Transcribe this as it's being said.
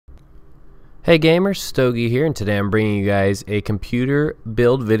Hey gamers, Stogie here, and today I'm bringing you guys a computer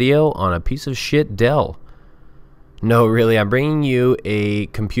build video on a piece of shit Dell. No, really, I'm bringing you a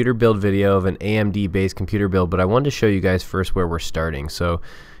computer build video of an AMD based computer build, but I wanted to show you guys first where we're starting. So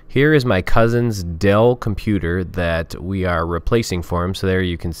here is my cousin's Dell computer that we are replacing for him. So there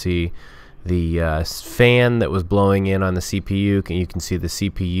you can see the fan that was blowing in on the CPU. You can see the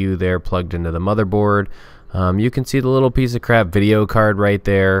CPU there plugged into the motherboard. You can see the little piece of crap video card right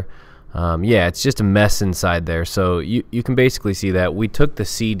there. Yeah, it's just a mess inside there. So you can basically see that we took the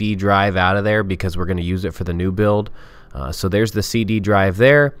CD drive out of there because we're going to use it for the new build. So there's the CD drive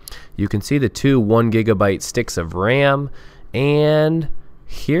there. You can see the two 1 GB sticks of RAM, and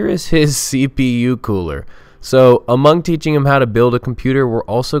here is his CPU cooler. So among teaching him how to build a computer, we're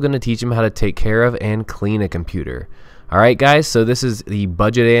also going to teach him how to take care of and clean a computer. Alright guys, so this is the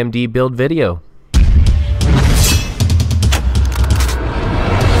budget AMD build video.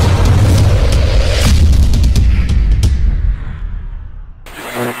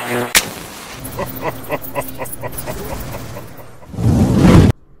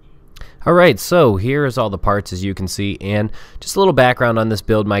 Alright, so here's all the parts as you can see, and just a little background on this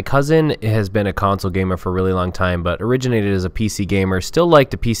build. My cousin has been a console gamer for a really long time, but originated as a PC gamer. Still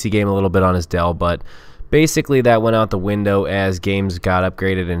liked to PC game a little bit on his Dell, but basically that went out the window as games got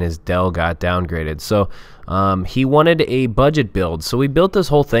upgraded and his Dell got downgraded. So he wanted a budget build, so we built this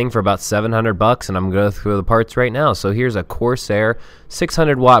whole thing for about $700, and I'm going to go through the parts right now. So here's a Corsair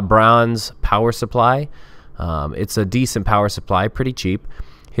 600 watt bronze power supply. It's a decent power supply, pretty cheap.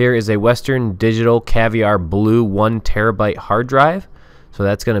 Here is a Western Digital Caviar Blue 1 TB hard drive. So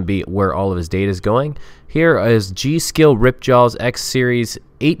that's going to be where all of his data is going. Here is G.Skill Ripjaws X Series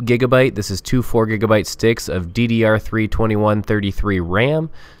 8 GB. This is two 4 GB sticks of DDR3 2133 RAM.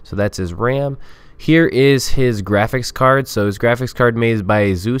 So that's his RAM. Here is his graphics card. So his graphics card made by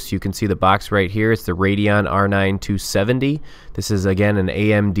Asus. You can see the box right here. It's the Radeon R9 270. This is again an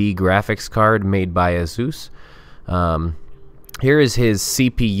AMD graphics card made by Asus. Here is his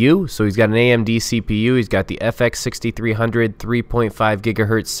CPU. So he's got an AMD CPU. He's got the FX-6300 3.5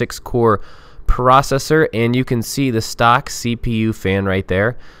 GHz 6-core processor, and you can see the stock CPU fan right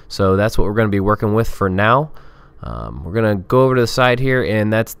there. So that's what we're going to be working with for now. We're going to go over to the side here,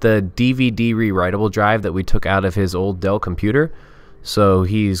 and that's the DVD rewritable drive that we took out of his old Dell computer. So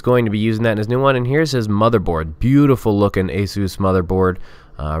he's going to be using that in his new one. And here's his motherboard. Beautiful looking Asus motherboard.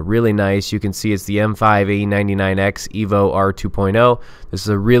 Really nice. You can see it's the M5A99X Evo R2.0. This is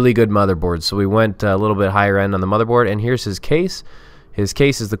a really good motherboard. So we went a little bit higher end on the motherboard. And here's his case. His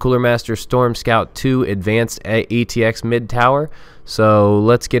case is the Cooler Master Storm Scout 2 Advanced ATX Mid Tower. So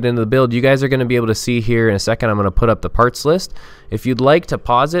let's get into the build. You guys are going to be able to see here in a second. I'm going to put up the parts list. If you'd like to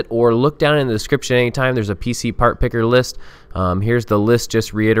pause it or look down in the description anytime, there's a PC part picker list. Here's the list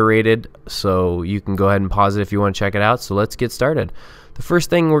just reiterated, so you can go ahead and pause it if you want to check it out. So let's get started. The first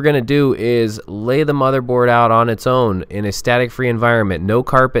thing we're going to do is lay the motherboard out on its own in a static free environment. No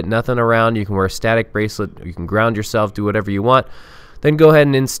carpet, nothing around. You can wear a static bracelet. You can ground yourself, do whatever you want. Then go ahead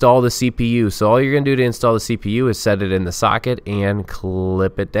and install the CPU. So all you're going to do to install the CPU is set it in the socket and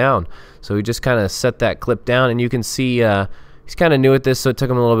clip it down. So we just kind of set that clip down, and you can see he's kind of new at this, so it took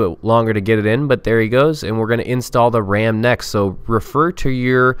him a little bit longer to get it in, but there he goes. And we're going to install the RAM next. So refer to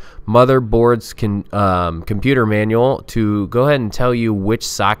your motherboard's computer manual to go ahead and tell you which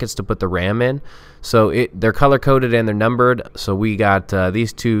sockets to put the RAM in. So they're color coded and they're numbered. So we got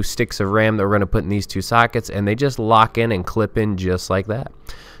these two sticks of RAM that we're going to put in these two sockets, and they just lock in and clip in just like that.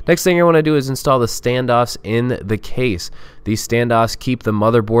 Next thing you want to do is install the standoffs in the case. These standoffs keep the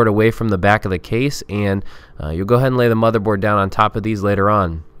motherboard away from the back of the case, and you'll go ahead and lay the motherboard down on top of these later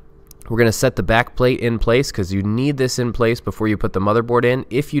on. We're going to set the back plate in place because you need this in place before you put the motherboard in.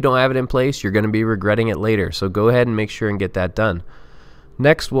 If you don't have it in place, you're going to be regretting it later. So go ahead and make sure and get that done.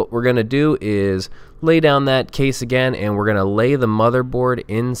 Next, what we're going to do is lay down that case again, and we're going to lay the motherboard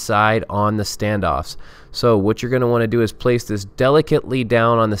inside on the standoffs. So what you're going to want to do is place this delicately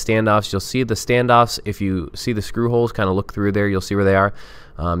down on the standoffs. You'll see the standoffs. If you see the screw holes, kind of look through there, you'll see where they are.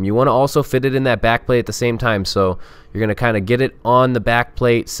 You want to also fit it in that back plate at the same time. So you're going to kind of get it on the back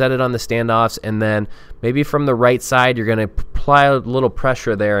plate, set it on the standoffs, and then maybe from the right side, you're going to apply a little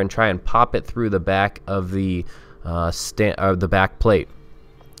pressure there and try and pop it through the back of the back plate.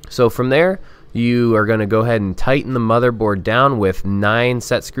 So from there, you are going to go ahead and tighten the motherboard down with 9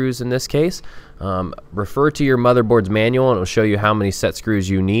 set screws in this case. Refer to your motherboard's manual, and it will show you how many set screws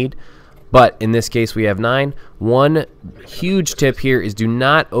you need. But in this case, we have 9. One huge tip here is do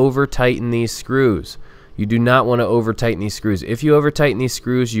not over tighten these screws. You do not want to over tighten these screws. If you over tighten these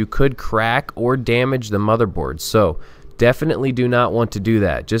screws, you could crack or damage the motherboard. So definitely do not want to do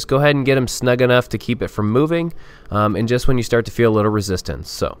that. Just go ahead and get them snug enough to keep it from moving, and just when you start to feel a little resistance.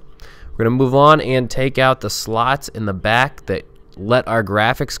 So we're going to move on and take out the slots in the back that let our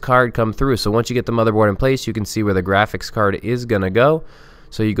graphics card come through. So once you get the motherboard in place, you can see where the graphics card is going to go.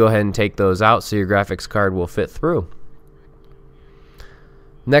 So you go ahead and take those out so your graphics card will fit through.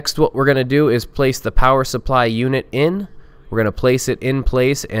 Next, what we're going to do is place the power supply unit in. We're going to place it in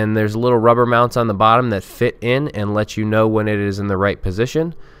place, and there's little rubber mounts on the bottom that fit in and let you know when it is in the right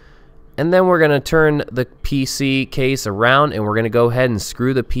position. And then we're going to turn the PC case around, and we're going to go ahead and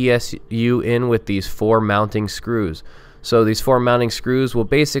screw the PSU in with these 4 mounting screws. So these 4 mounting screws will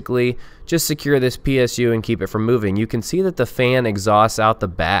basically just secure this PSU and keep it from moving. You can see that the fan exhausts out the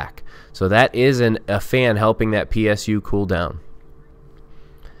back. So that is a fan helping that PSU cool down.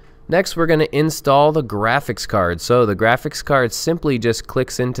 Next, we're going to install the graphics card. So the graphics card simply just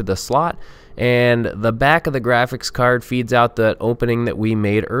clicks into the slot, and the back of the graphics card feeds out the opening that we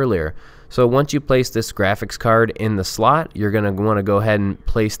made earlier. So once you place this graphics card in the slot, you're going to want to go ahead and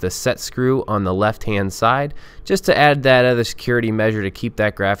place the set screw on the left-hand side just to add that other security measure to keep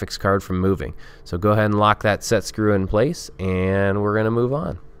that graphics card from moving. So go ahead and lock that set screw in place, and we're going to move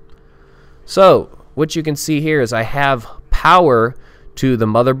on. So what you can see here is I have power to the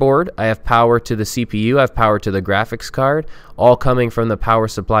motherboard, I have power to the CPU, I have power to the graphics card, all coming from the power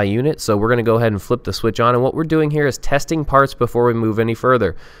supply unit. So we're going to go ahead and flip the switch on, and what we're doing here is testing parts before we move any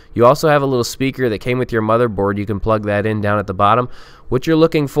further. You also have a little speaker that came with your motherboard. You can plug that in down at the bottom. What you're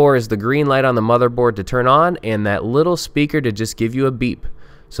looking for is the green light on the motherboard to turn on and that little speaker to just give you a beep.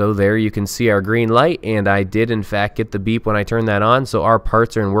 So there you can see our green light, and I did in fact get the beep when I turned that on. So our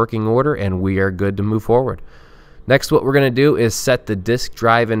parts are in working order and we are good to move forward. Next, what we're going to do is set the disk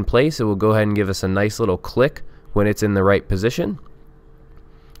drive in place. It will go ahead and give us a nice little click when it's in the right position.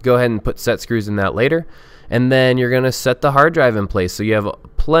 Go ahead and put set screws in that later. And then you're going to set the hard drive in place. So you have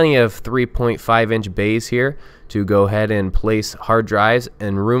plenty of 3.5-inch bays here to go ahead and place hard drives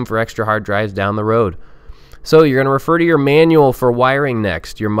and room for extra hard drives down the road. So you're going to refer to your manual for wiring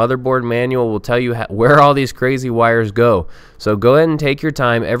next. Your motherboard manual will tell you where all these crazy wires go. So go ahead and take your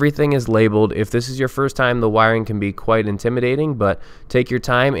time. Everything is labeled. If this is your first time, the wiring can be quite intimidating, but take your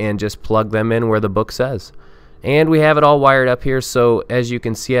time and just plug them in where the book says. And we have it all wired up here. So as you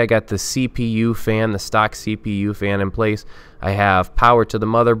can see, I got the CPU fan, the stock CPU fan in place. I have power to the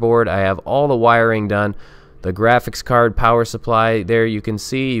motherboard. I have all the wiring done. The graphics card power supply there you can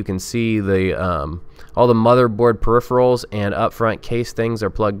see the all the motherboard peripherals and upfront case things are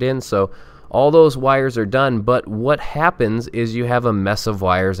plugged in. So all those wires are done, but what happens is you have a mess of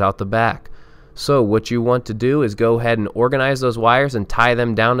wires out the back. So what you want to do is go ahead and organize those wires and tie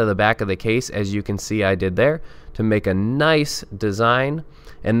them down to the back of the case, as you can see I did there, to make a nice design.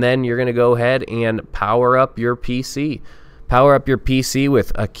 And then you're going to go ahead and power up your PC. Power up your PC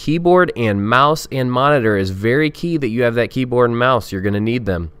with a keyboard and mouse and monitor. Is very key that you have that keyboard and mouse. You're going to need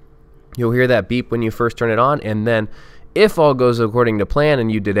them. You'll hear that beep when you first turn it on, and then if all goes according to plan and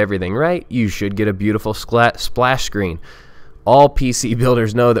you did everything right, you should get a beautiful splash screen. All PC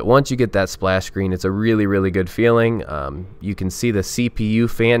builders know that once you get that splash screen, it's a really, really good feeling. You can see the CPU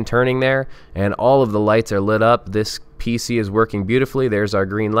fan turning there, and all of the lights are lit up. This PC is working beautifully. There's our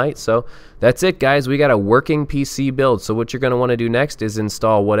green light. So that's it, guys. We got a working PC build. So what you're going to want to do next is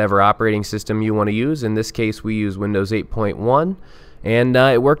install whatever operating system you want to use. In this case, we use Windows 8.1. And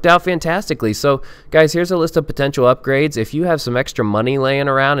it worked out fantastically. So guys, here's a list of potential upgrades. If you have some extra money laying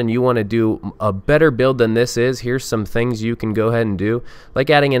around and you want to do a better build than this is, here's some things you can go ahead and do, like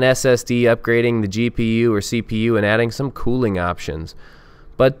adding an SSD, upgrading the GPU or CPU, and adding some cooling options.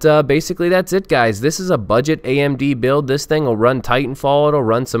 But basically that's it, guys. This is a budget AMD build. This thing will run Titanfall. It'll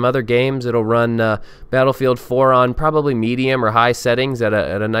run some other games. It'll run Battlefield 4 on probably medium or high settings at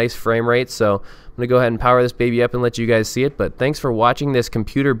a nice frame rate. So I'm going to go ahead and power this baby up and let you guys see it. But thanks for watching this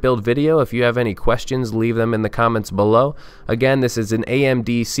computer build video. If you have any questions, leave them in the comments below. Again, this is an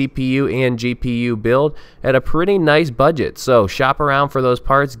AMD CPU and GPU build at a pretty nice budget. So shop around for those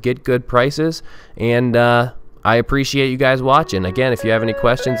parts, get good prices, and I appreciate you guys watching. Again, if you have any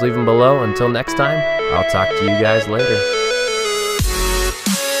questions, leave them below. Until next time, I'll talk to you guys later.